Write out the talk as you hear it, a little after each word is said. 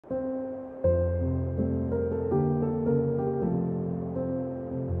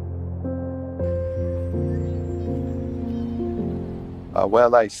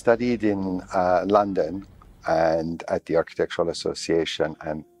Well, I studied in London and at the Architectural Association.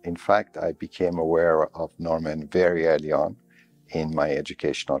 And in fact, I became aware of Norman very early on in my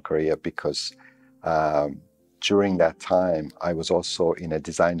educational career because um, during that time, I was also in a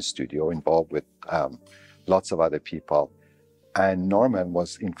design studio involved with lots of other people. And Norman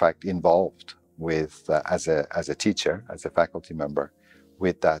was, in fact, involved with as a teacher, as a faculty member,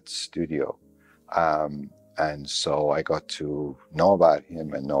 with that studio. And so I got to know about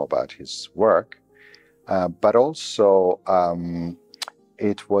him and know about his work. But also,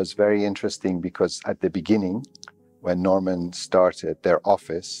 it was very interesting because at the beginning, when Norman started, their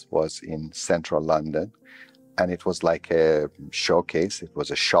office was in central London, and it was like a showcase. It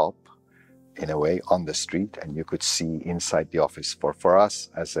was a shop in a way on the street, and you could see inside the office. For us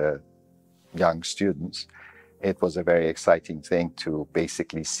as a young students, it was a very exciting thing to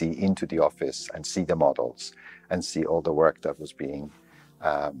basically see into the office and see the models and see all the work that was being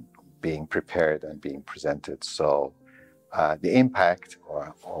prepared and being presented. So the impact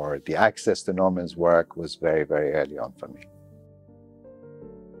or the access to Norman's work was very, very early on for me.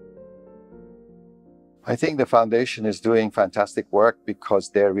 I think the foundation is doing fantastic work because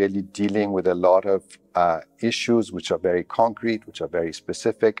they're really dealing with a lot of issues which are very concrete, which are very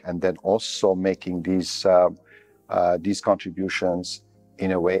specific, and then also making these contributions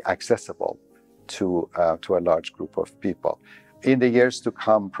in a way accessible to a large group of people. In the years to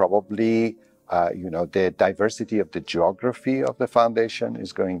come, probably, the diversity of the geography of the foundation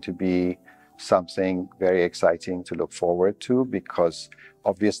is going to be something very exciting to look forward to, because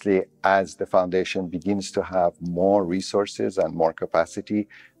obviously as the foundation begins to have more resources and more capacity,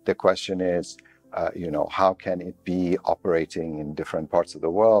 the question is, how can it be operating in different parts of the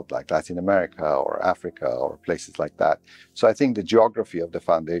world, like Latin America or Africa or places like that. So I think the geography of the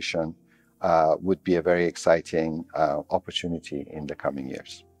foundation would be a very exciting opportunity in the coming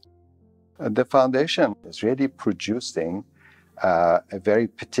years. The foundation is really producing a very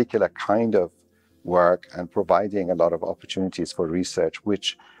particular kind of work and providing a lot of opportunities for research,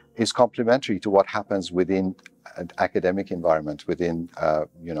 which is complementary to what happens within an academic environment, within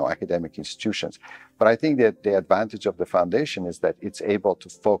academic institutions. But I think that the advantage of the foundation is that it's able to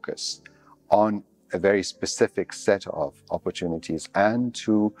focus on a very specific set of opportunities and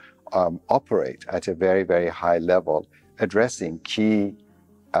to operate at a very, very high level, addressing key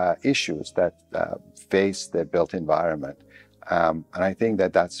issues that face the built environment. And I think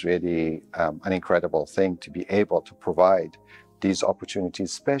that that's really an incredible thing to be able to provide these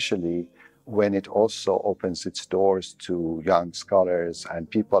opportunities, especially when it also opens its doors to young scholars and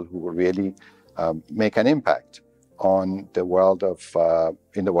people who will really make an impact on the world of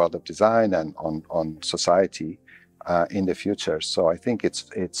in the world of design and on society in the future. So I think it's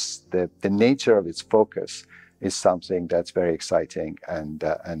the nature of its focus is something that's very exciting and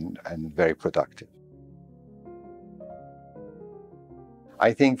very productive.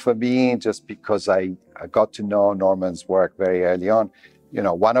 I think for me, just because I got to know Norman's work very early on,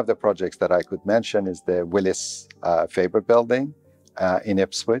 one of the projects that I could mention is the Willis Faber building in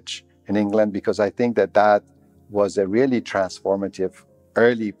Ipswich in England, because I think that was a really transformative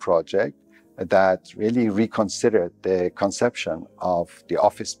early project that really reconsidered the conception of the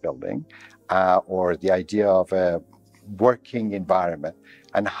office building or the idea of a working environment,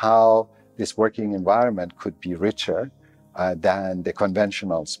 and how this working environment could be richer than the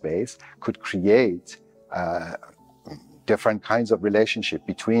conventional space, could create different kinds of relationship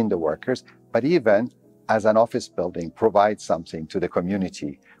between the workers, but even as an office building provide something to the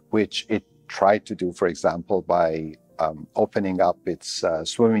community, which it tried to do, for example, by opening up its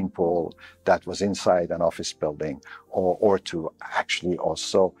swimming pool that was inside an office building, or to actually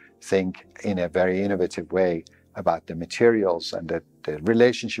also think in a very innovative way about the materials and the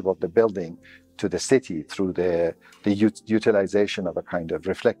relationship of the building to the city through the utilization of a kind of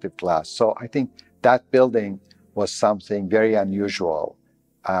reflective glass. So I think that building was something very unusual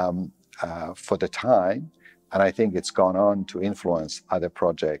for the time, and I think it's gone on to influence other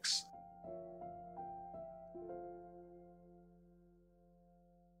projects